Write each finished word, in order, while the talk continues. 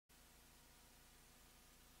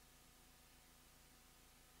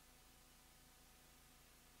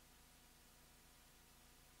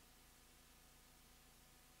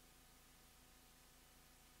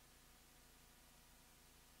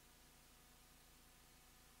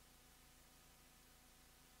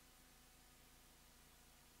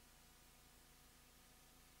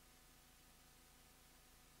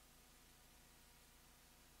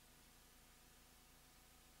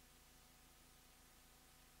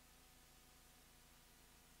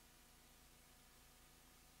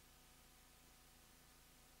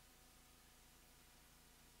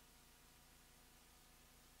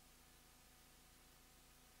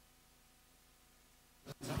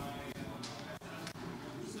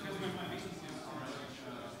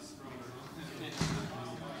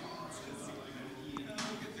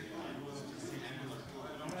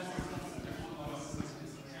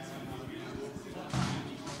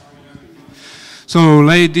So,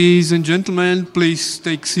 ladies and gentlemen, please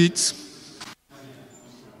take seats.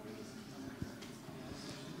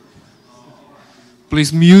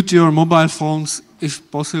 Please mute your mobile phones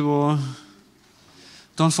if possible.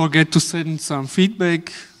 Don't forget to send some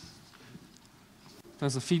feedback.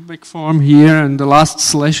 There's a feedback form here, and the last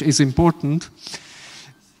slash is important.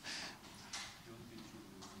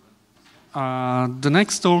 The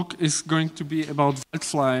next talk is going to be about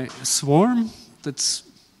WildFly Swarm. That's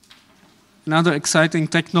another exciting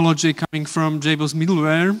technology coming from JeAS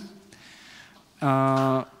middleware.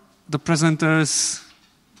 The presenters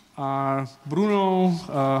are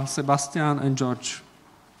Bruno, Sebastian, and George.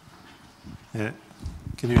 Yeah.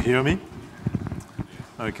 Can you hear me?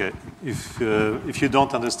 Okay. If you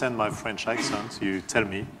don't understand my French accent, you tell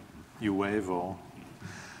me, you wave or.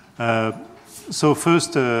 So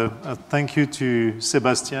first, thank you to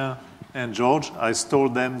Sebastian and George. I stole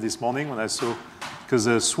them this morning when I saw,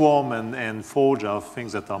 because Swarm and Forge are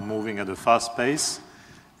things that are moving at a fast pace,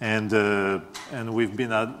 and we've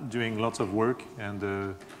been doing lots of work,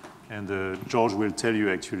 and George will tell you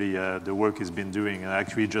actually the work he's been doing, and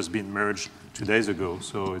actually just been merged 2 days ago,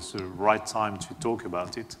 so it's the right time to talk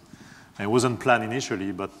about it. And it wasn't planned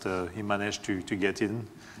initially, but he managed to get in.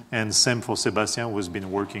 And same for Sebastian, who's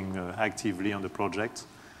been working actively on the project.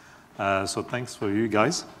 So thanks for you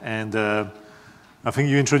guys. And I think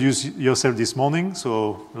you introduced yourself this morning.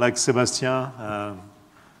 So like Sebastian,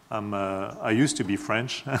 I used to be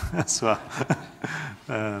French, so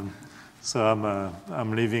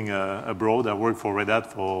I'm living abroad. I work for Red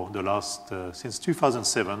Hat for the last since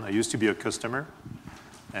 2007. I used to be a customer,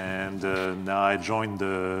 and now I joined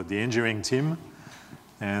the engineering team.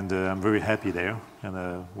 And I'm very happy there.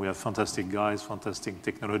 And we have fantastic guys, fantastic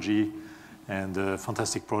technology, and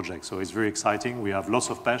fantastic projects. So it's very exciting. We have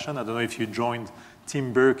lots of passion. I don't know if you joined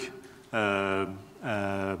Tim Burke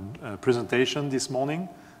presentation this morning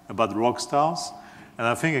about rockstars. And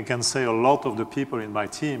I think I can say a lot of the people in my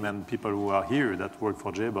team and people who are here that work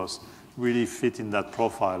for JeAS really fit in that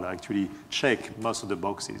profile, actually check most of the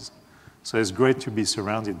boxes. So it's great to be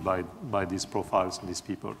surrounded by these profiles and these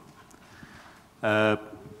people.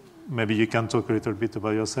 Maybe you can talk a little bit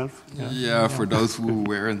about yourself. Yeah, for those who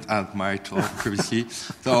weren't at my talk previously.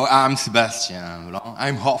 So I'm Sebastian.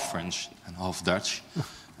 I'm half French and half Dutch.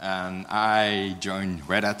 And I joined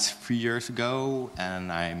Red Hat 3 years ago,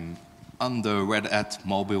 and I'm on the Red Hat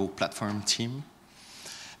mobile platform team.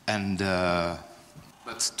 And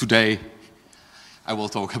but today I will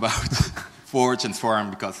talk about Forge and Swarm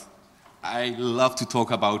because I love to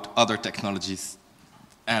talk about other technologies,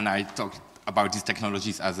 and I talk about these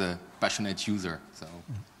technologies as a passionate user, so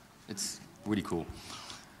it's really cool.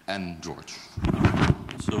 And George.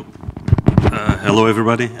 So, hello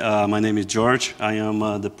everybody. My name is George. I am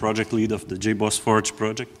the project lead of the JeAS Forge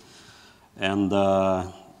project, and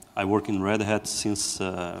I work in Red Hat since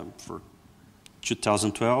for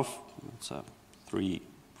 2012. It's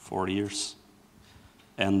 3-4 years,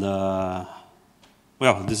 and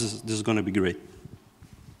well, this is going to be great.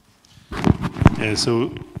 Yeah,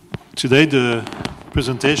 so today the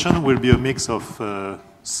presentation will be a mix of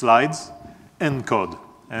slides and code.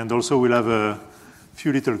 And also we'll have a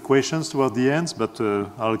few little questions toward the end, but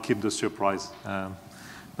I'll keep the surprise.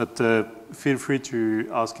 But feel free to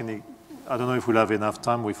ask any, I don't know if we'll have enough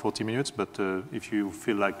time with 40 minutes, but if you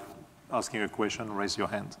feel like asking a question, raise your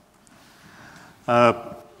hand.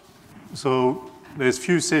 So there's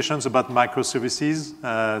few sessions about microservices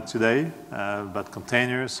today, about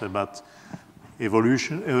containers, about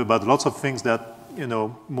evolution, about lots of things that,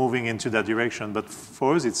 moving into that direction. But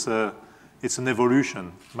for us, it's an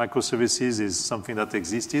evolution. Microservices is something that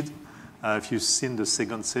existed. If you've seen the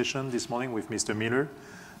second session this morning with Mr. Miller,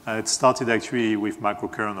 it started actually with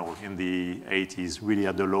microkernel in the 80s, really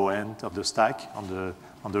at the low end of the stack on the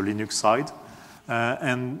Linux side.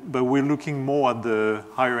 But we're looking more at the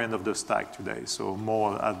higher end of the stack today, so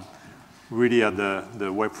more at really at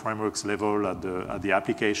the web frameworks level, at the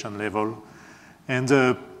application level.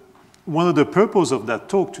 And one of the purposes of that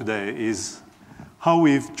talk today is how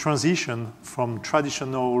we've transitioned from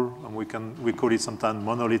traditional, and we call it sometimes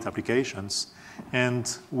monolith applications,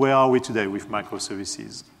 and where are we today with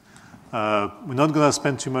microservices. We're not going to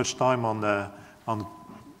spend too much time on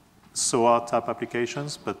SOA type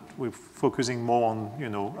applications, but we're focusing more on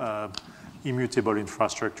immutable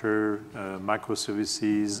infrastructure,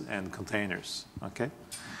 microservices, and containers. Okay.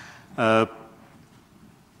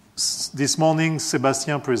 This morning,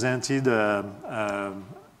 Sebastian presented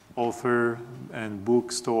author and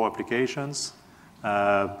bookstore applications.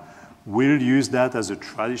 We'll use that as a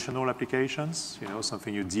traditional applications,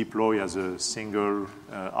 something you deploy as a single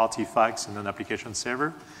artifacts in an application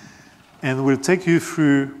server. And we'll take you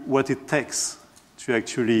through what it takes to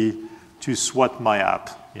actually to swat my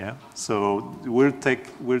app. Yeah. So we'll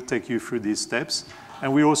take you through these steps,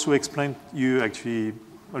 and we'll also explain you actually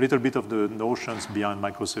a little bit of the notions behind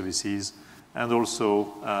microservices, and also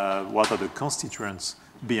what are the constituents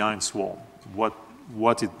behind Swarm. What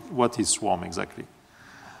is Swarm exactly?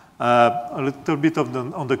 A little bit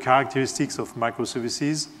on the characteristics of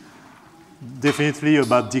microservices. Definitely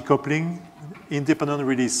about decoupling. Independent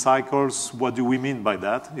release cycles, what do we mean by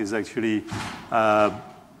that? Is actually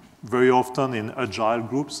very often in agile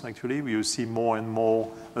groups, actually, you see more and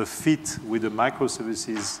more a fit with the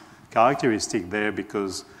microservices characteristic there,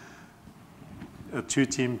 because two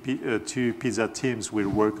pizza teams will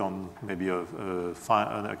work on maybe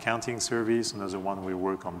an accounting service, another one will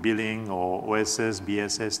work on billing or OSS,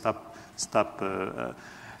 BSS,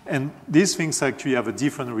 and these things actually have a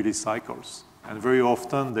different release cycles. And very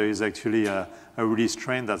often there is actually a release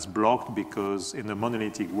train that's blocked because in the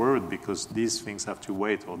monolithic world, because these things have to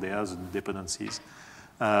wait or they have dependencies.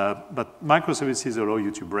 But microservices allow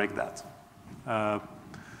you to break that.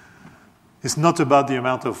 It's not about the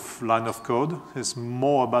amount of line of code. It's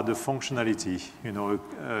more about the functionality,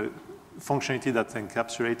 functionality that's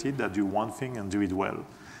encapsulated, that do one thing and do it well.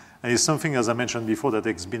 And it's something, as I mentioned before, that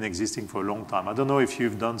has been existing for a long time. I don't know if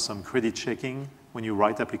you've done some credit checking when you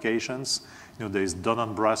write applications. There's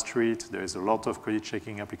Dun & Bradstreet. There's a lot of credit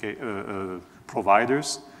checking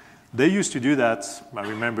providers. They used to do that. I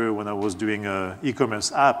remember when I was doing an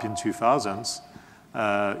e-commerce app in 2000s,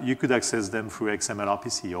 you could access them through XML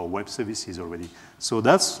RPC or web services already. So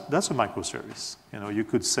that's a microservice. You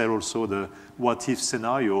could sell also the what-if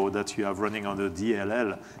scenario that you have running on the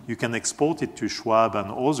DLL. You can export it to Schwab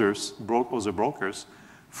and other brokers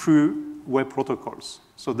through web protocols.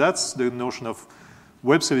 So that's the notion of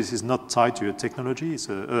web service is not tied to a technology, it's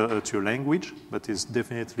to a language, but it's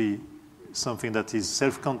definitely something that is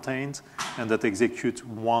self-contained and that executes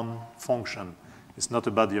one function. It's not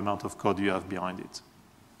about the amount of code you have behind it.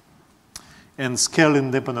 And scale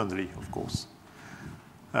independently, of course.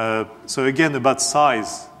 So again, about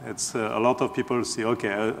size, it's a lot of people say,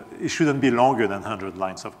 okay, it shouldn't be longer than 100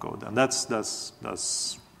 lines of code. And that's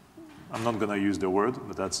I'm not going to use the word,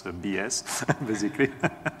 but that's a BS, basically.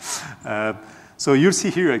 So you'll see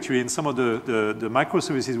here, actually, in some of the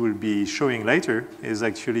microservices we'll be showing later is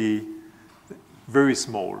actually very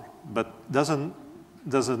small, but doesn't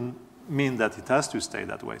mean that it has to stay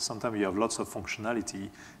that way. Sometimes you have lots of functionality.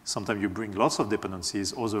 Sometimes you bring lots of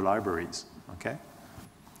dependencies, other libraries, okay?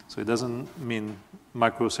 So it doesn't mean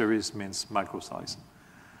microservice means micro-size.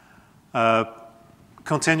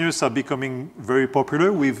 Containers are becoming very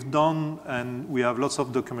popular. We've done, and we have lots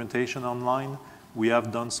of documentation online. We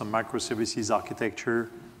have done some microservices architecture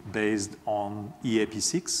based on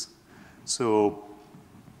EAP6. So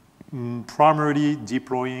primarily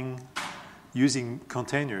deploying using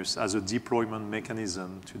containers as a deployment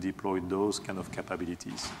mechanism to deploy those kind of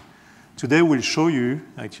capabilities. Today we'll show you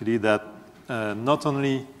actually that not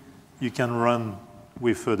only you can run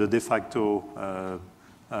with the de facto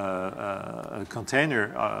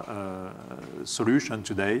container solution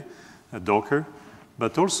today, Docker,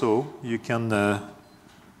 but also you can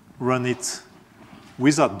run it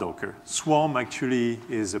without Docker. Swarm actually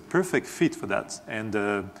is a perfect fit for that.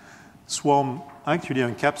 And Swarm actually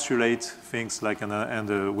encapsulates things like,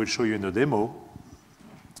 and we'll show you in the demo,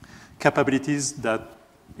 capabilities that,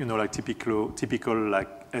 like typical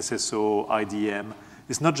like SSO, IDM.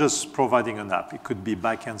 It's not just providing an app. It could be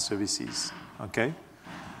backend services, okay?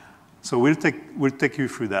 So we'll take you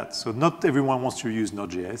through that. So not everyone wants to use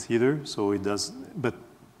Node.js either, so it does,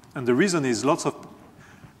 and the reason is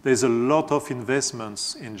there's a lot of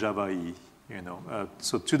investments in Java EE.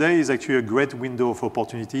 So today is actually a great window of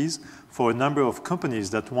opportunities for a number of companies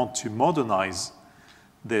that want to modernize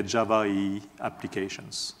their Java EE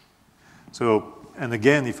applications. So, and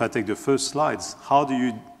again, if I take the first slides,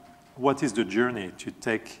 what is the journey to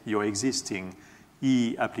take your existing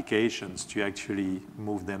EE applications to actually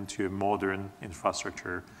move them to a modern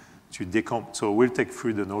infrastructure so we'll take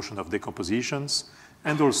through the notion of decompositions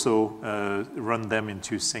and also run them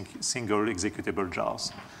into single executable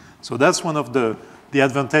jars. So that's one of the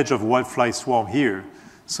advantage of WildFly Swarm here.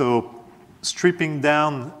 So stripping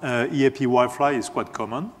down EAP WildFly is quite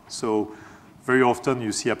common. So very often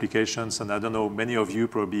you see applications, and I don't know, many of you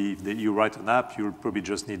probably, if you write an app, you'll probably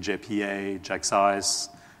just need JPA, JaxIce,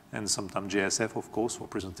 and sometimes JSF, of course, for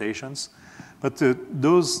presentations. But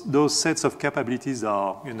those sets of capabilities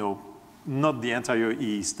are, not the entire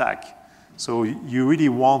EE stack. So you really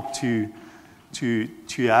want to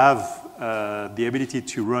have the ability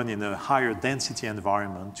to run in a higher density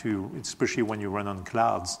environment, especially when you run on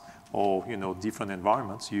clouds, or different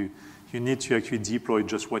environments, you need to actually deploy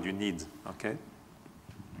just what you need. Okay.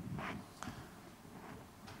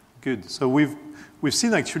 Good. So we've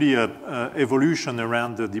seen actually a evolution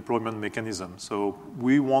around the deployment mechanism. So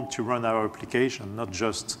we want to run our application not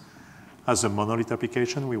just as a monolith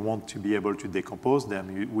application. We want to be able to decompose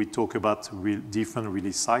them. We talk about different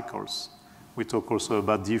release cycles. We talk also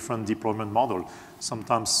about different deployment models,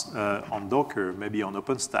 sometimes on Docker, maybe on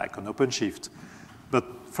OpenStack, on OpenShift. But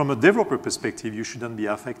from a developer perspective, you shouldn't be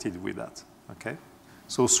affected with that. Okay?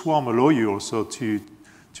 So Swarm allows you also to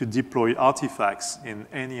deploy artifacts in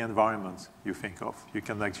any environment you think of. You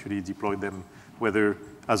can actually deploy them whether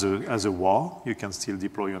as a WAR, you can still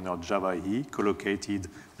deploy on your Java EE, collocated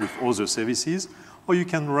with other services, or you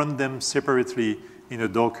can run them separately in a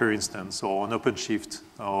Docker instance or on OpenShift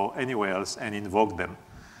or anywhere else and invoke them.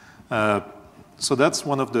 So that's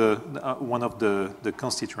one of the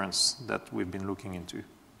constituents that we've been looking into.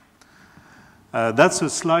 That's a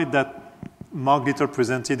slide that Mark Little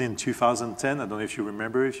presented in 2010. I don't know if you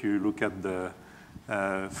remember, if you look at the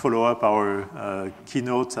follow-up, our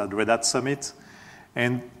keynote at Red Hat Summit.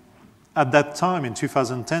 And at that time, in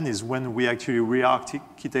 2010, is when we actually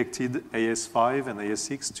re-architected AS5 and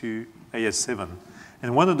AS6 to AS7.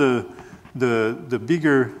 And one of the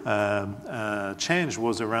bigger change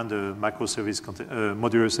was around the microservice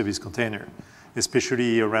modular service container,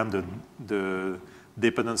 especially around the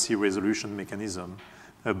dependency resolution mechanism,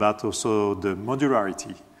 about also the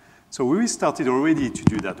modularity. So we started already to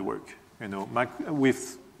do that work,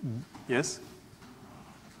 with, yes?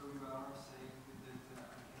 So you are saying that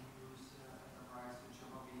I can use enterprise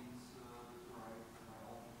Java beans to write my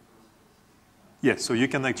own microservices? Yes, so you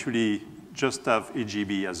can actually just have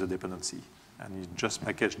EGB as a dependency, and you just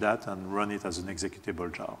package that and run it as an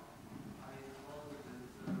executable jar.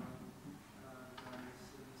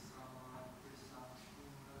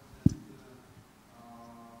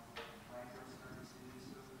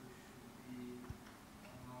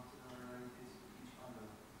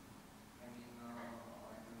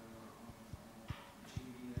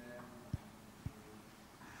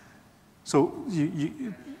 So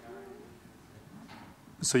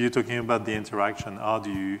so you're talking about the interaction. How do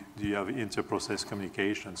you have inter-process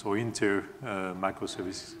communications or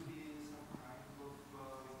inter-microservices?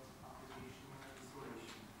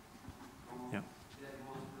 Yeah.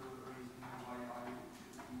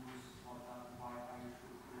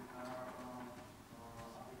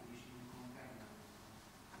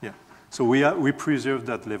 Yeah. So we preserve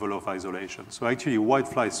that level of isolation. So actually,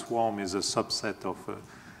 WildFly Swarm is a subset of.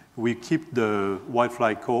 We keep the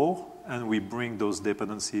WildFly core, and we bring those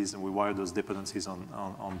dependencies, and we wire those dependencies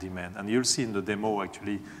on demand. And you'll see in the demo,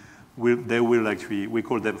 actually, we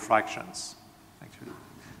call them fractions, actually.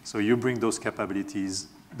 So you bring those capabilities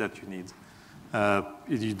that you need.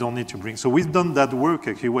 You don't need to bring. So we've done that work,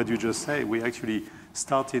 actually, what you just say. We actually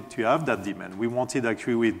started to have that demand. We wanted,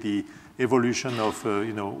 actually, with the evolution of,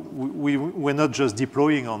 we're not just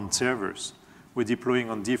deploying on servers. We're deploying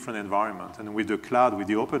on different environments. And with the cloud, with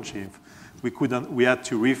the OpenShift, we had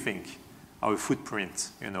to rethink our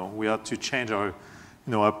footprint. We had to change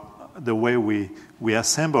the way we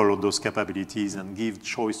assemble all those capabilities and give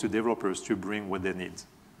choice to developers to bring what they need.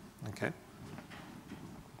 Okay.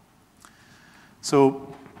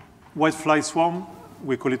 So WildFly Swarm,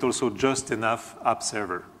 we call it also just enough app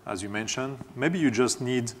server, as you mentioned. Maybe you just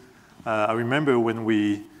need. I remember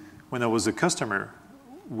when I was a customer,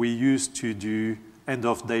 we used to do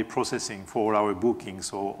end-of-day processing for all our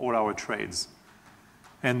bookings or all our trades.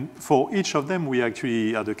 And for each of them, we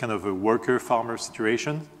actually had a kind of a worker-farmer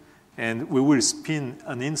situation. And we will spin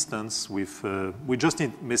an instance with, we just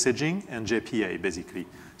need messaging and JPA, basically.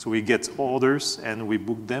 So we get orders, and we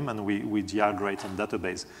book them, and we diagrate on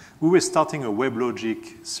database. We were starting a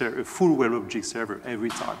full WebLogic server every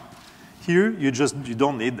time. Here, you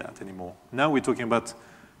don't need that anymore. Now we're talking about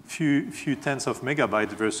few tens of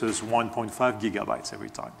megabytes versus 1.5 gigabytes every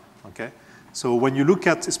time, okay? So when you look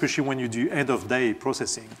at, especially when you do end-of-day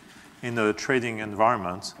processing in a trading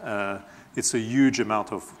environment, it's a huge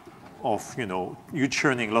amount of you're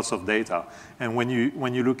churning lots of data. And when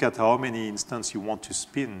you look at how many instances you want to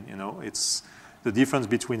spin, it's the difference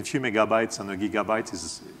between a few megabytes and a gigabyte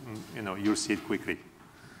is, you'll see it quickly.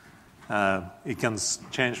 It can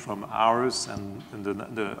change from hours, and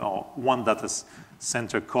one data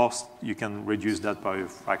center cost, you can reduce that by a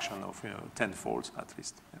fraction of tenfold at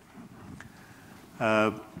least.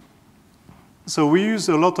 So we use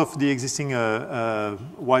a lot of the existing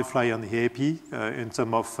WildFly and EAP in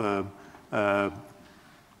terms of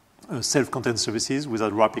self-contained services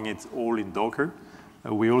without wrapping it all in Docker.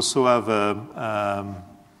 We also have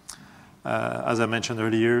As I mentioned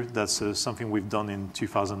earlier, that's something we've done in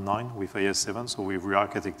 2009 with AS7, so we've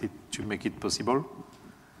re-architected to make it possible.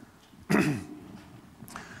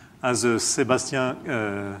 As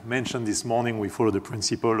Sébastien mentioned this morning, we follow the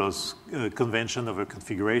principle of convention over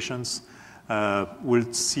configurations.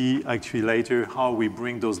 We'll see actually later how we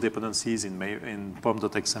bring those dependencies in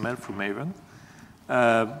pom.xml through Maven.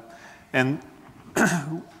 And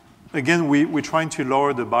again, we're trying to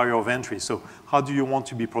lower the barrier of entry. So how do you want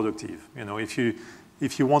to be productive? You know, if you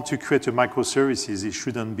want to create a microservices, it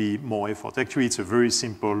shouldn't be more effort. Actually, it's a very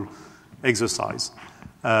simple exercise.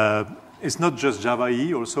 It's not just Java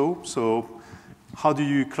EE also. So how do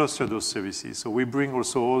you cluster those services? So we bring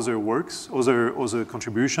also other works, other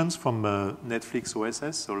contributions from Netflix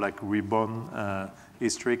OSS, so like Ribbon,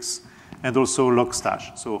 Asterix, and also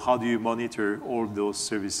Logstash. So how do you monitor all those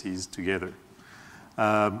services together?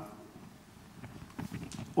 Other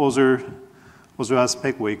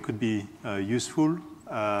aspect where it could be useful,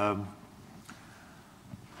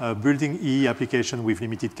 building EE application with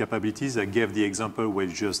limited capabilities. I gave the example where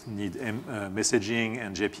you just need messaging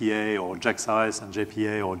and JPA, or JaxIS and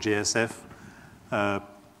JPA, or JSF.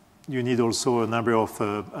 You need also a number of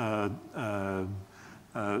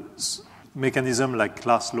mechanisms like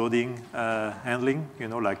class loading handling. You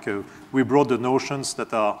know, like we brought the notions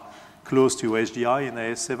that are close to HDI in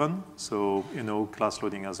AS7. So, you know, class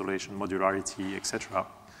loading, isolation, modularity, etc.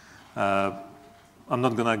 I'm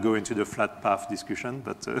not going to go into the flat path discussion,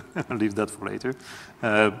 but I'll leave that for later.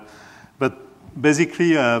 But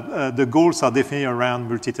basically, the goals are definitely around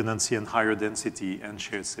multi-tenancy and higher density and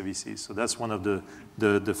shared services. So that's one of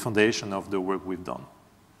the foundation of the work we've done.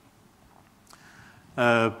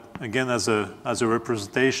 Again, as a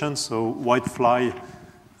representation, so WildFly,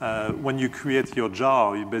 when you create your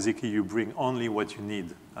jar, you bring only what you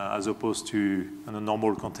need, as opposed to in a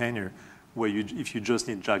normal container, where if you just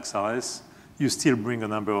need JaxIS, you still bring a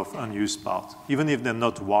number of unused parts, even if they're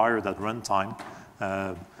not wired at runtime,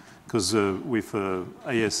 because with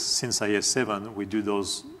since AS7, we do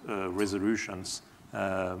those resolutions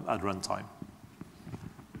at runtime,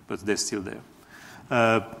 but they're still there.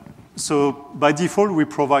 So by default, we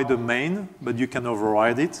provide a main, but you can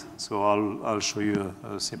override it. So I'll show you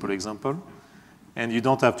a simple example. And you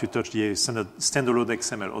don't have to touch the standalone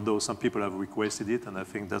XML, although some people have requested it, and I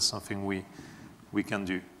think that's something we can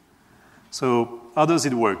do. So how does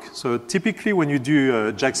it work? So typically when you do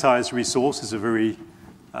a JaxIS resource, it's a very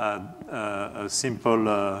simple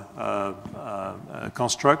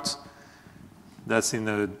construct that's in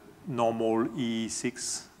a normal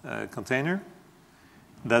E6 container.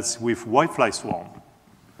 That's with WildFly Swarm.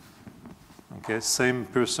 Okay, same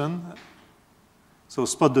person. So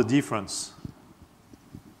spot the difference.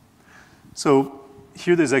 So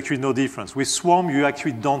here there's actually no difference. With Swarm, you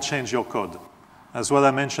actually don't change your code. As what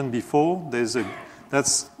I mentioned before,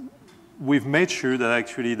 we've made sure that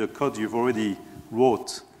actually the code you've already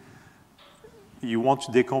wrote, you want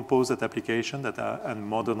to decompose that application and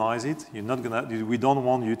modernize it. We don't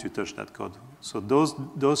want you to touch that code. So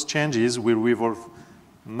those changes will revolve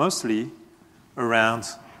mostly around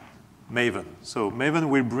Maven. So Maven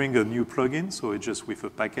will bring a new plugin, so it's just with a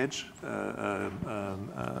package, a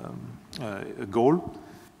goal.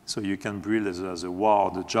 So you can build as a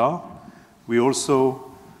war the jar. We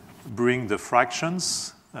also bring the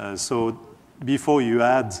fractions. So before you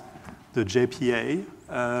add the JPA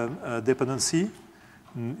dependency,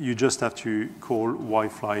 you just have to call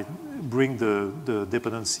WildFly, bring the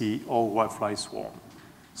dependency or WildFly Swarm.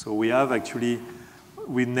 So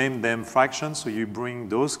we named them fractions, so you bring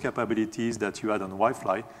those capabilities that you had on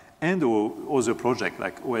WildFly and other project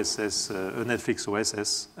like OSS, Netflix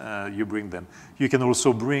OSS, you bring them. You can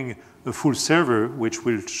also bring a full server, which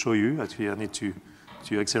we'll show you. Actually, I need to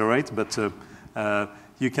accelerate, but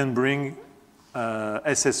you can bring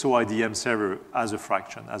SSO IDM server as a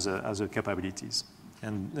fraction, as a capabilities.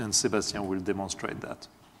 And Sébastien will demonstrate that.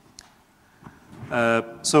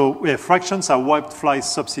 So yeah, fractions are WildFly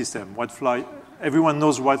subsystem. WildFly, everyone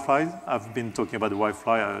knows WildFly. I've been talking about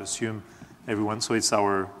WildFly, I assume everyone. So it's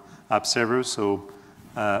our app server. So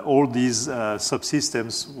all these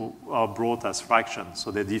subsystems are brought as fractions.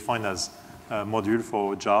 So they're defined as a module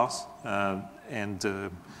for jars, and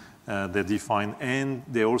they're defined, and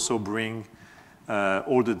they also bring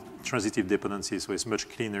all the transitive dependencies. So it's much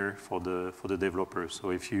cleaner for the developer.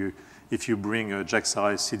 So if you bring a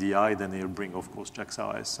JaxIS CDI, then it'll bring, of course,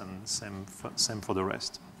 JaxIS, and same for the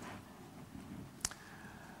rest.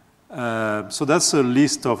 So that's a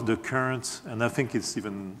list of the current, and I think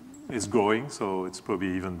it's growing, so it's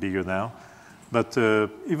probably even bigger now. But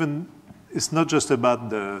even it's not just about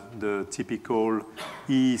the typical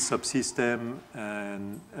E subsystem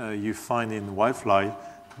and you find in WildFly,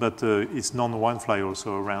 but it's non-WildFly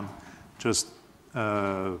also around. Just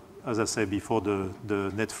as I said before,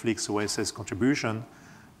 the Netflix OSS contribution,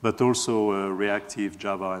 but also reactive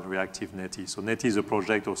Java and reactive Netty. So Netty is a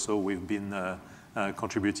project also we've been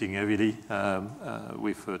contributing heavily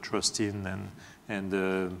with Trustin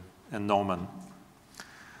and Norman.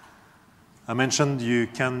 I mentioned you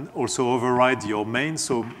can also override your main.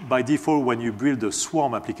 So by default, when you build a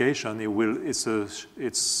Swarm application, it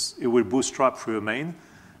will bootstrap through a main.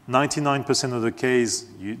 99% of the case,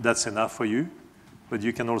 that's enough for you, but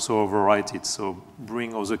you can also overwrite it. So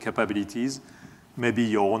bring other capabilities, maybe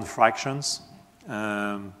your own fractions.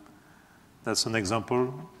 That's an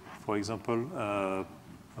example. For example, I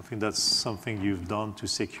think that's something you've done to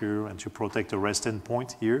secure and to protect a REST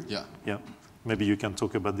endpoint here. Yeah. Yeah. Maybe you can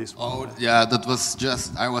talk about this one. Oh, yeah, that was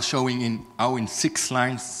just, I was showing how in 6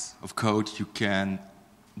 lines of code you can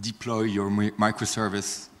deploy your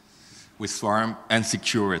microservice with Swarm and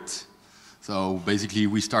secure it. So basically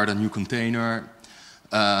we start a new container.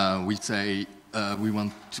 We say we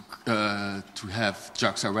want to have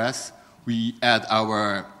JeAS. We add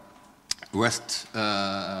our REST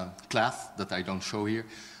class that I don't show here.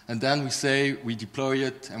 And then we say we deploy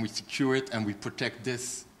it and we secure it and we protect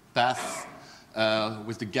this path.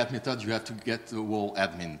 With the get method, you have to get the whole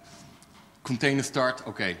admin. Container start,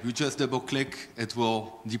 okay, you just double click, it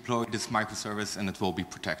will deploy this microservice and it will be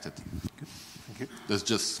protected. Good. Thank you. That's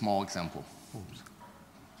just a small example. Oops.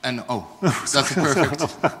 And that's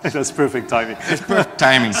perfect. That's perfect timing. It's perfect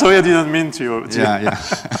timing. Sorry, I didn't mean to. Yeah.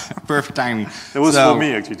 Perfect timing. It was for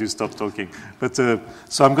me actually to stop talking. But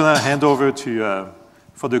so I'm going to hand over to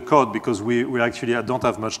for the code because we actually don't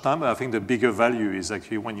have much time. But I think the bigger value is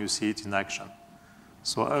actually when you see it in action.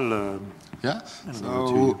 So I'll.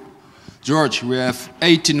 So, George, we have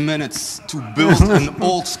 18 minutes to build an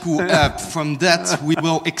old school app. From that, we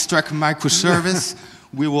will extract a microservice,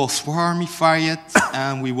 we will swarmify it,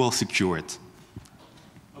 and we will secure it.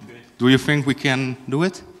 Okay. Do you think we can do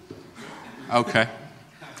it? Okay.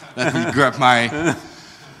 Let me grab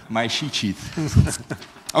my cheat sheet.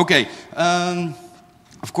 Okay.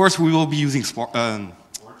 Of course, we will be using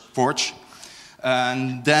Forge.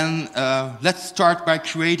 And then let's start by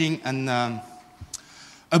creating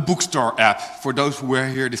a bookstore app. For those who were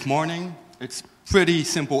here this morning, it's a pretty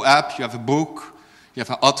simple app. You have a book, you have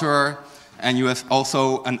an author, and you have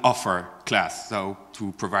also an offer class, so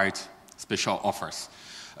to provide special offers.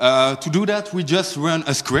 To do that, we just run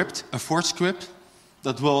a script, a Forge script,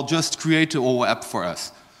 that will just create the whole app for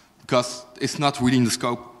us. Because it's not within the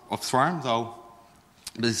scope of Swarm, so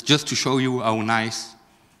it's just to show you how nice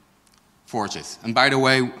Forge is. And by the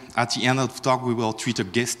way, at the end of the talk, we will treat a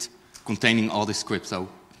gist containing all the scripts, so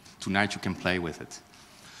tonight you can play with it.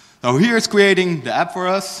 So here it's creating the app for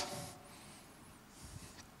us.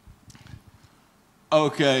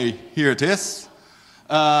 Okay, here it is.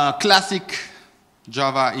 Classic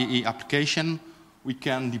Java EE application. We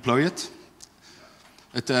can deploy it.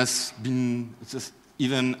 It has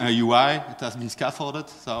even a UI. It has been scaffolded.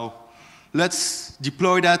 So let's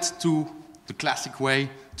deploy that to the classic way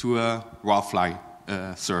to a WildFly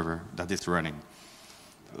server that is running.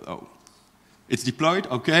 So it's deployed.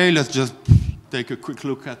 Okay, let's just take a quick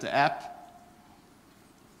look at the app.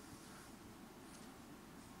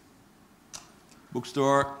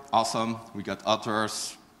 Bookstore, awesome. We got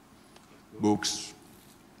authors, books,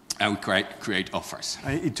 and we create offers.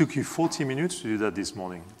 It took you 40 minutes to do that this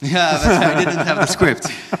morning. Yeah, but I didn't have the script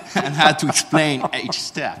and had to explain each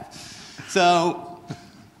step. So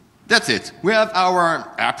that's it. We have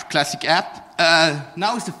our app, classic app.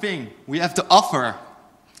 Now is the thing. We have the offer.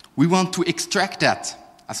 We want to extract that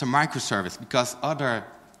as a microservice because other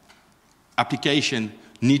applications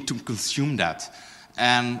need to consume that.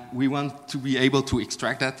 And we want to be able to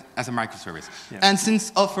extract that as a microservice. Yeah. And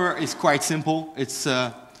since offer is quite simple, it's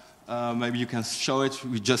maybe you can show it.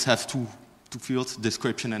 We just have two fields,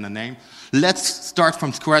 description and a name. Let's start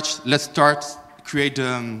from scratch. Let's create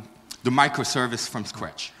the microservice from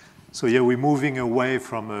scratch. So yeah, we're moving away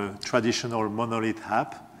from a traditional monolith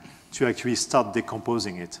app to actually start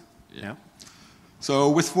decomposing it. Yeah. So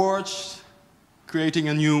with Forge, creating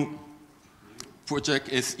a new project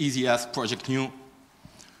is easy as project new.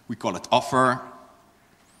 We call it offer.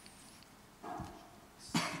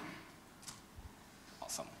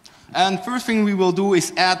 Awesome. And first thing we will do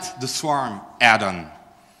is add the Swarm add-on.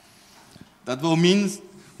 That will mean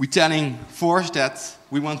we're telling Forge that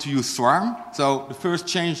we want to use Swarm. So the first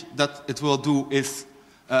change that it will do is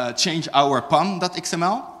change our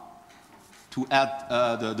pom.xml to add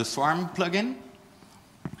the Swarm plugin.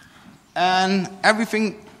 And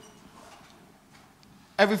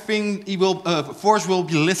Forge will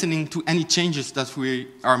be listening to any changes that we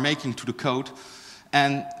are making to the code.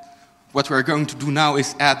 And what we're going to do now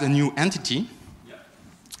is add a new entity. Yeah.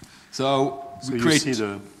 So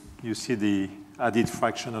you see the added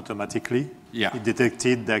fraction automatically. Yeah. It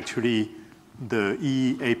detected actually the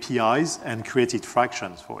E APIs and created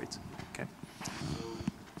fractions for it. Okay.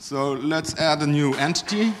 So let's add a new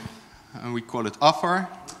entity, and we call it offer.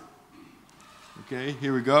 Okay,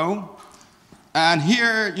 here we go. And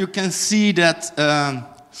here you can see that the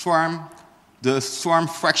Swarm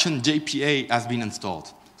fraction JPA has been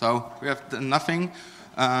installed. So we have done nothing.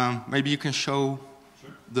 Maybe you can show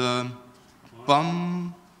the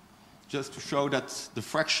BOM just to show that the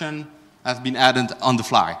fraction has been added on the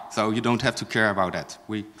fly. So you don't have to care about that.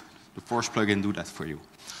 The Forge plugin do that for you.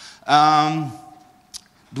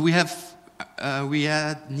 We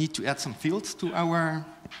need to add some fields to our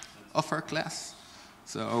offer class.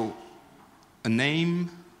 So a name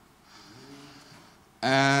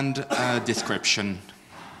and a description.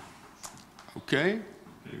 Okay,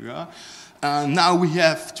 here we are. Now we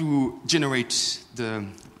have to generate the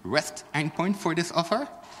REST endpoint for this offer.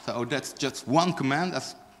 So that's just one command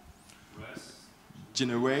as REST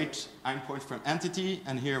generate endpoint from entity,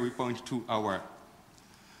 and here we point to our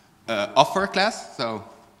offer class. So,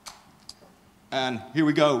 and here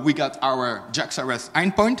we go. We got our JeAS REST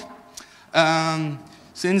endpoint.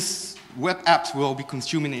 Since web apps will be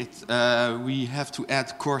consuming it, we have to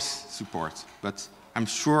add course support. But I'm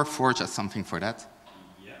sure Forge has something for that.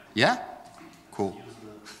 Yeah? Yeah? Cool. Use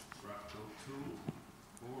the Fractal 2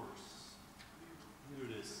 course. Here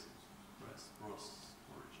it is. Press cross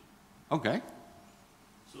Forge. Okay.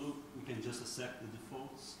 So we can just accept the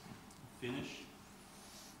defaults, finish.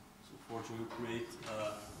 So Forge will create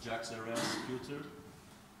a JeAS filter.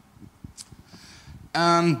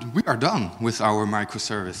 And we are done with our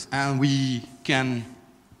microservice. And we can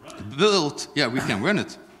build, we can run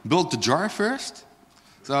it. Build the jar first.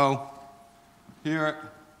 So here,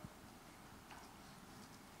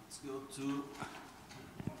 let's go to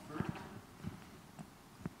offer.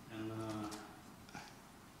 And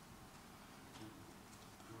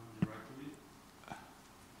directory.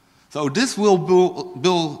 So this will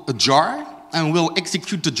build a jar and will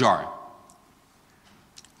execute the jar.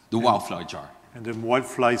 The WildFly jar. And the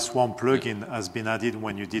WildFly Swarm plugin has been added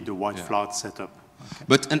when you did the WildFly setup. Okay.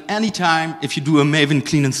 But at any time, if you do a Maven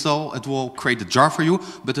clean install, it will create a jar for you,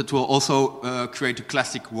 but it will also create a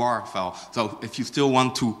classic WAR file. So if you still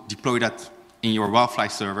want to deploy that in your WildFly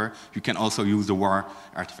server, you can also use the WAR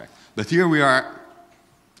artifact. But here we are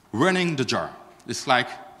running the jar. It's like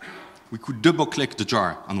we could double-click the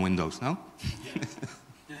jar on Windows, no?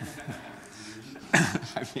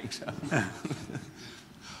 I think so.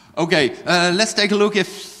 Okay, let's take a look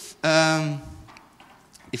if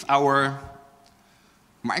our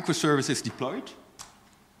microservice is deployed.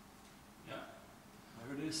 Yeah,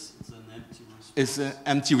 there it is. It's an empty response. It's an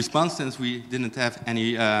empty response since we didn't have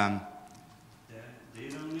any data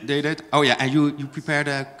on it. data. Oh yeah, and you prepared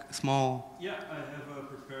a small. Yeah, I have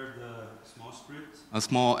prepared a small script. A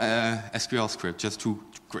small SQL script just to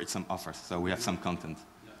create some offers, so we have some content.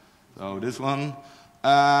 Yeah. So this one,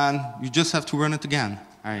 and you just have to run it again.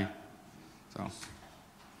 So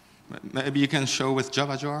maybe you can show with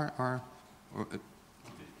Java jar or okay,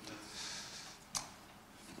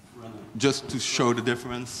 just to show the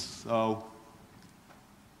difference. So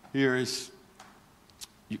here is,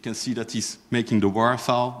 you can see that he's making the WAR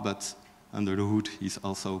file, but under the hood he's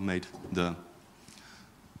also made the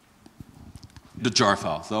jar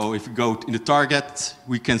file. So if you go in the target,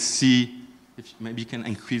 we can see, if maybe you can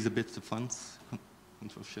increase a bit the fonts.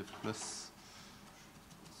 Ctrl+Shift+.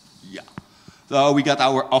 Yeah. So we got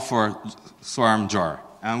our offer Swarm jar,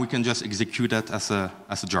 and we can just execute that as a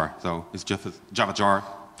jar. So it's just a Java jar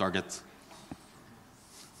target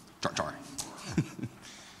jar.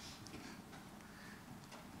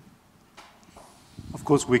 Of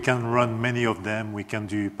course, we can run many of them. We can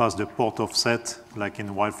pass the port offset, like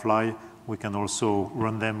in WildFly. We can also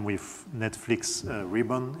run them with Netflix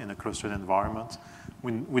ribbon in a clustered environment.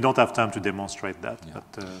 We don't have time to demonstrate that. Yeah.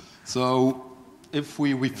 But, so if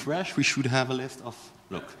we refresh, we should have a list of,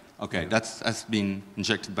 look, okay, that's been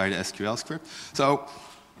injected by the SQL script. So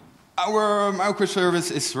our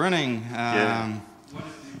microservice is running. What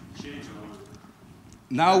if we change our...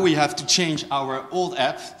 Now we have to change our old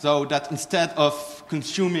app so that instead of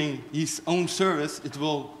consuming his own service, it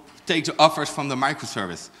will take the offers from the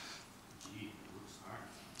microservice. Gee, it looks hard.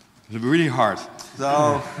 It's really hard.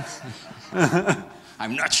 So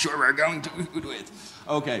I'm not sure we're going to do it.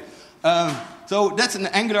 Okay. So that's an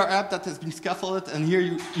Angular app that has been scaffolded, and here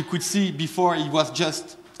you could see before it was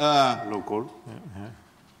just local.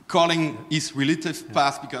 calling his relative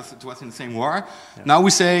path because it was in the same war. Yeah. Now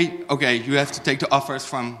we say, okay, you have to take the offers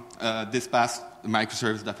from this path, the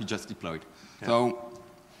microservice that we just deployed. Yeah. So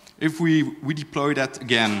if we deploy that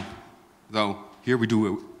again, so here we do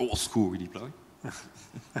an old school redeploy.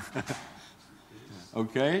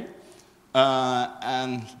 Okay.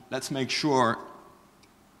 And let's make sure.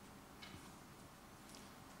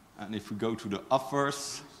 And if we go to the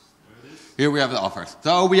offers, here we have the offers.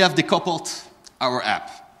 So we have decoupled our app.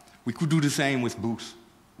 We could do the same with Boost,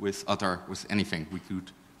 with anything. We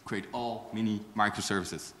could create all mini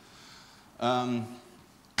microservices.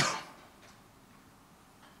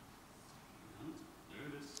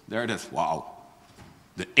 There it is. Wow.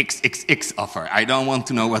 The XXX offer. I don't want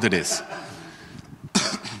to know what it is.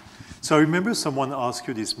 So I remember someone asked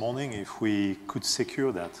you this morning if we could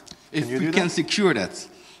secure that. If we can secure that.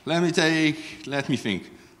 Let me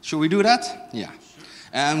think. Should we do that? Yeah. Sure.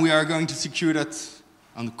 And we are going to secure that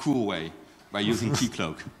on a cool way by using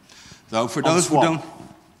Keycloak. So for those who don't...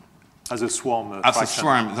 As a swarm. As a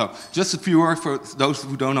swarm. So just a few words for those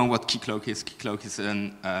who don't know what Keycloak is. Keycloak is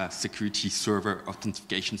a security server,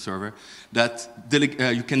 authentication server, that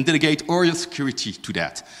you can delegate all your security to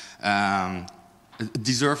that. It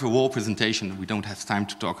deserves a whole presentation. We don't have time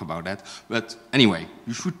to talk about that. But anyway,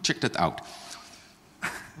 you should check that out.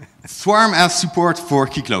 Swarm has support for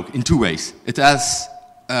Keycloak in two ways. It has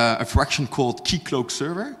a fraction called Keycloak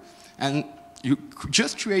server, and you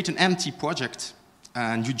just create an empty project,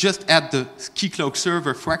 and you just add the Keycloak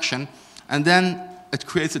server fraction, and then it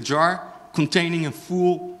creates a jar containing a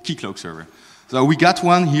full Keycloak server. So we got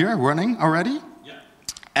one here running already, yeah.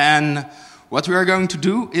 And what we are going to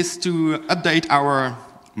do is to update our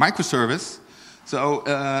microservice. So,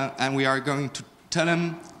 and we are going to tell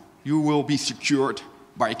them you will be secured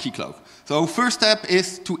by Keycloak. So first step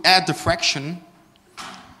is to add the fraction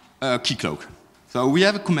Keycloak. So we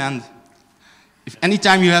have a command. If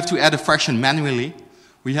anytime you have to add a fraction manually,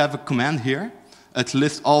 we have a command here. It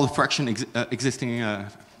lists all the existing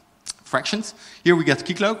fractions. Here we get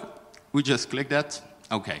Keycloak. We just click that.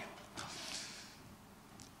 Okay.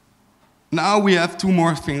 Now we have two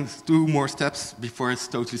more steps before it's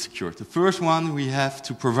totally secure. The first one, we have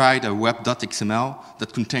to provide a web.xml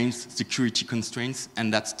that contains security constraints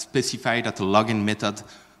and that specify that the login method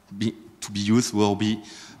to be used will be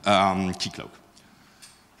Keycloak.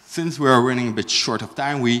 Since we are running a bit short of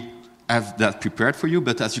time, we have that prepared for you,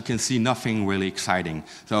 but as you can see, nothing really exciting.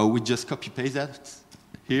 So we just copy-paste that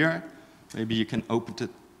here. Maybe you can open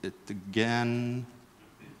it again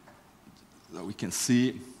so we can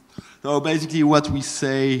see. So basically what we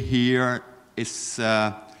say here is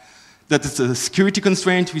that it's a security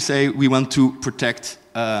constraint. We say we want to protect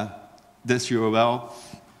this URL,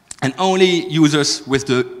 and only users with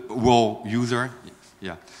the role user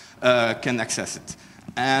can access it.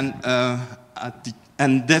 And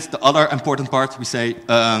that's the other important part. We say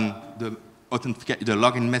the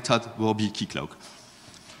login method will be Keycloak.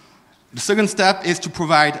 The second step is to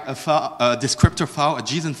provide a descriptor file, a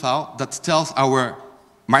JSON file, that tells our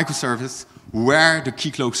microservice where the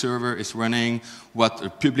Keycloak server is running, what the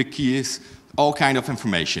public key is, all kind of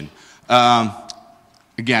information.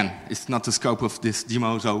 Again, it's not the scope of this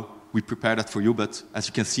demo, so we prepared that for you, but as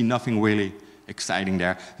you can see, nothing really exciting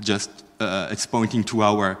there. Just it's pointing to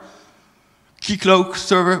our Keycloak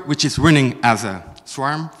server, which is running as a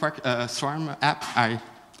Swarm app,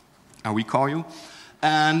 we call you.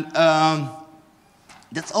 And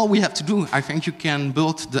that's all we have to do. I think you can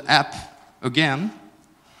build the app again.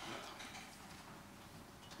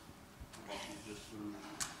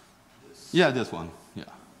 Yeah, this one. Yeah.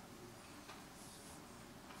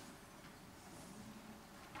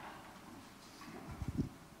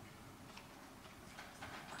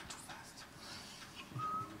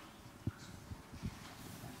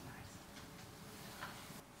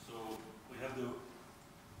 So we have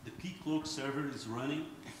the Keycloak server is running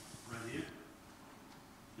right here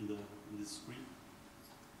in this screen.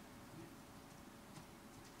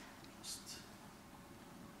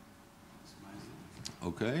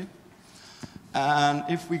 Okay. And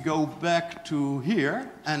if we go back to here,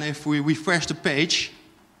 and if we refresh the page,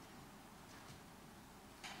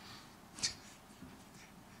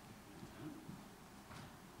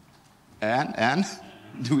 and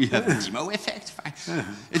do we have a demo effect? Fine.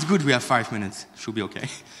 It's good we have 5 minutes. Should be okay.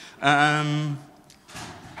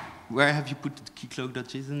 Where have you put the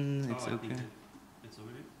Keycloak.json? It's okay. It's over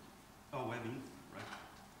here. Oh, Webin, right?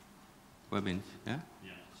 Webin, yeah?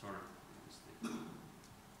 Yeah, sorry.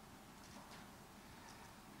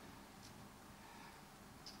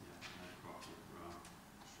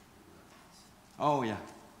 Oh, yeah.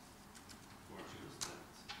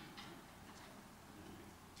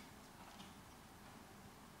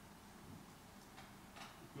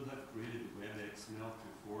 Could have created web XML to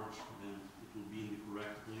Forge, then it will be in the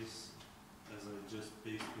correct place as I just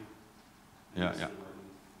pasted. Yeah, yeah.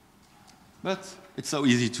 But it's so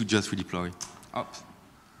easy to just redeploy. Up.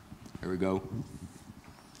 Here we go.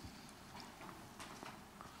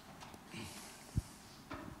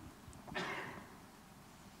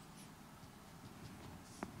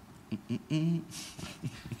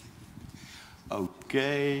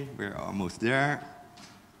 Okay, we're almost there.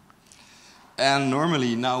 And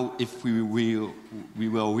normally now if we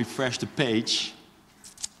will refresh the page,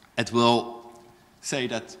 it will say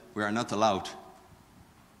that we are not allowed.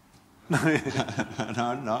 No,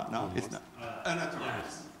 it's not.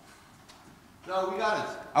 So we got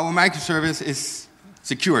it. Our microservice is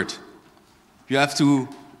secured. You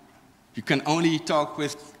can only talk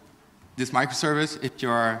with this microservice if you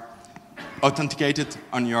are authenticated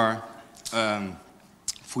on your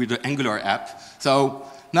for the Angular app. So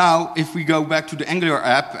now, if we go back to the Angular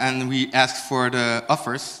app and we ask for the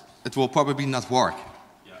offers, it will probably not work.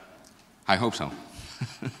 Yeah. I hope so.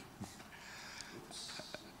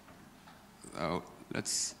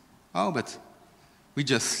 So but we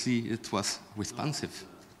just see it was responsive.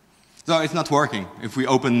 So it's not working. If we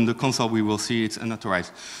open the console, we will see it's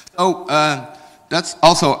unauthorized. So that's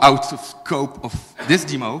also out of scope of this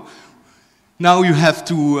demo. Now you have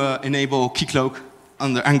to enable Keycloak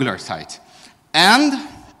on the Angular side. And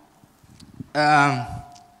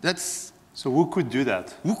that's... So who could do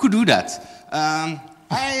that? Who could do that?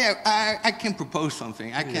 I can propose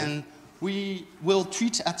something. We will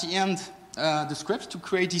treat at the end the scripts to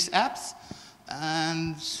create these apps.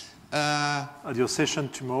 And at your session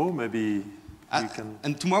tomorrow, maybe you can...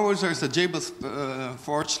 And tomorrow there's a JeAS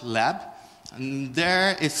Forge lab. And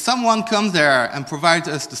there, if someone comes there and provides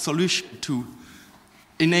us the solution to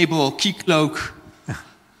enable Keycloak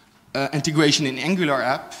integration in Angular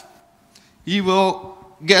app, he will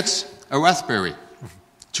get a Raspberry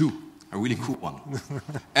 2, a really cool one.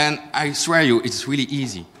 And I swear you, it's really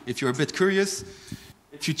easy. If you're a bit curious,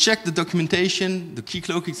 if you check the documentation, the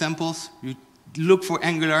Keycloak examples, you look for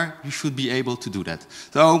Angular, you should be able to do that.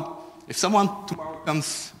 So if someone tomorrow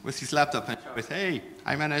comes with his laptop and says, hey,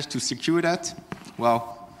 I managed to secure that,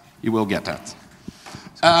 well, you will get that.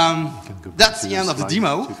 That's the end of the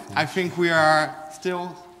demo. I think we are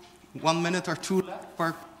still 1 minute or two left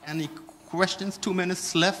for any questions. 2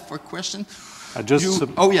 minutes left for questions.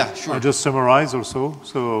 Oh yeah, sure. I just summarize also.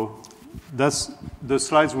 So that's the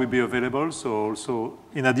slides will be available. So also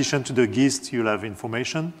in addition to the gist, you'll have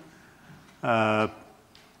information.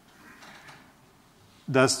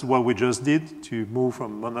 That's what we just did to move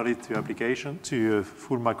from monolith to application to a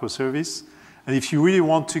full microservice. And if you really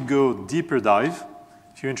want to go deeper dive,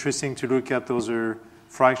 if you're interested to look at other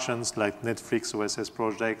fractions like Netflix OSS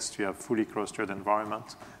projects to have fully clustered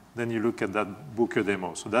environment, then you look at that Booker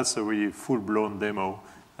demo. So that's a really full-blown demo,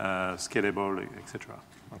 scalable, etc.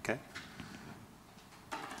 Okay.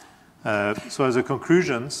 So as a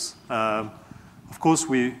conclusions, of course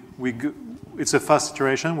it's a fast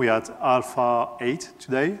iteration. We had Alpha 8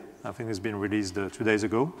 today. I think it's been released 2 days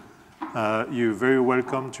ago. You're very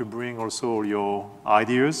welcome to bring also your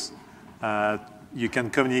ideas. You can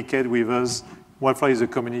communicate with us. WildFly is a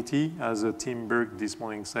community, as Tim Berg this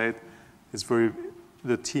morning said.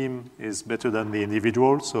 The team is better than the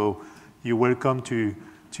individual, so you're welcome to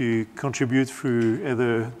contribute through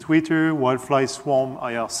either Twitter, WildFly Swarm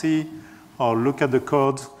IRC, or look at the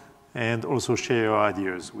code and also share your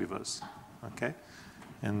ideas with us. Okay,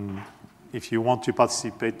 and if you want to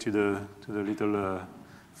participate to the little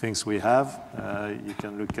things we have, you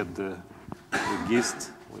can look at the gist,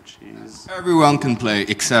 which is everyone can play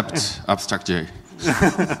except Abstract J.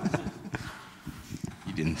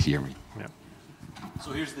 You didn't hear me. Yeah.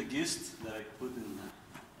 So here's the gist that I put in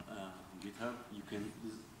GitHub.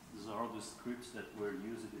 These are all the scripts that were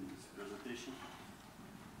used in this presentation.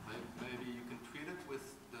 Maybe you can tweet it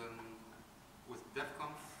with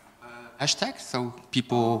DevConf hashtag, so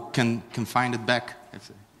people can find it back.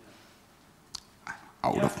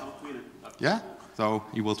 I'll tweet it. Yeah? So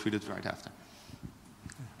you will tweet it right after.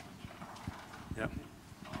 Yeah.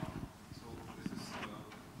 So this is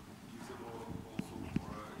usable also for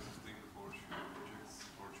existing Forge projects,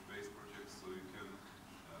 Forge-based projects, so you can,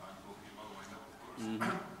 I'm talking about windup, of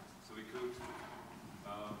course. So we could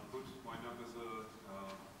put windup as a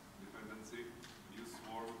dependency, use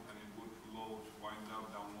Swarm, and it would load windup,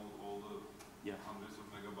 download all the hundreds of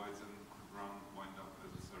megabytes, and run windup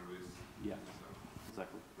as a service. Yeah, so,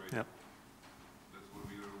 exactly. Great. Yeah. That's what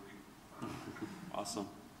we are looking for. Awesome.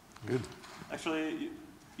 Good. Actually,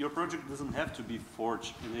 your project doesn't have to be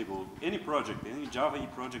Forge enabled. Any project, any Java EE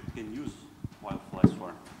project can use WildFly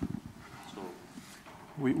Swarm. So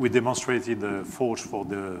we demonstrated the Forge for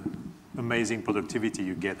the amazing productivity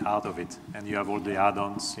you get out of it. And you have all the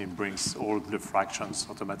add-ons. It brings all the fractions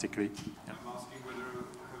automatically. Yeah. I'm asking whether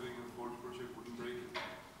having a Forge project wouldn't break it.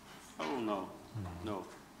 oh no, no,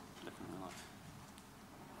 definitely not.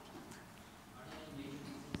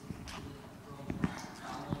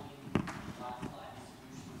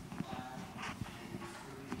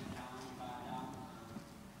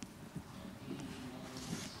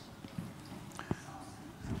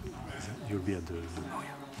 You'll be at the...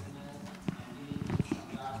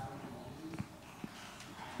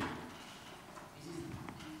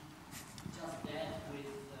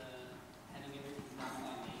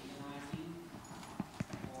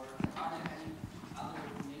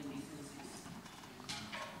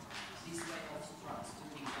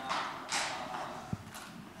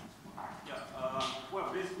 Well,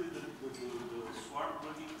 basically the Swarm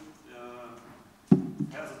plugin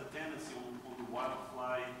has a dependency on the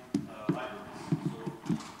WildFly libraries.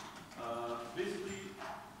 So basically,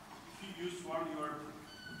 if you use Swarm, you are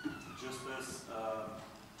just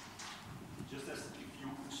as if you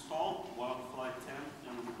install WildFly 10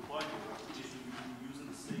 and deploy your application, you will be using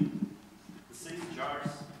the same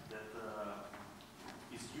jars that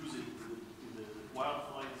is used in the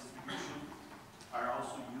WildFly distribution are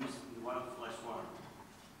also used in the WildFly Swarm.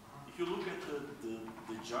 If you look at the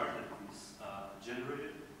jar that is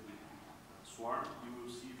generated with Swarm, you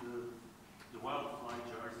will see the WildFly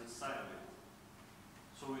jars inside of it.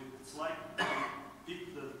 So it's like you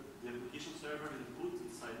pick the application server and put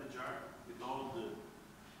inside the jar with all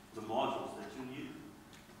the modules that you need,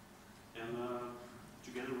 and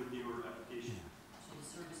together with your application. So the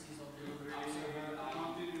services of delivery.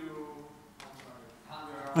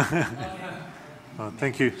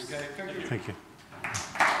 thank you. Okay, thank you. Thank you.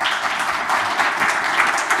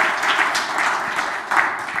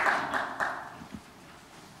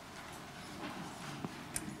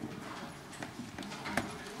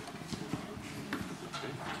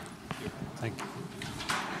 Thank you.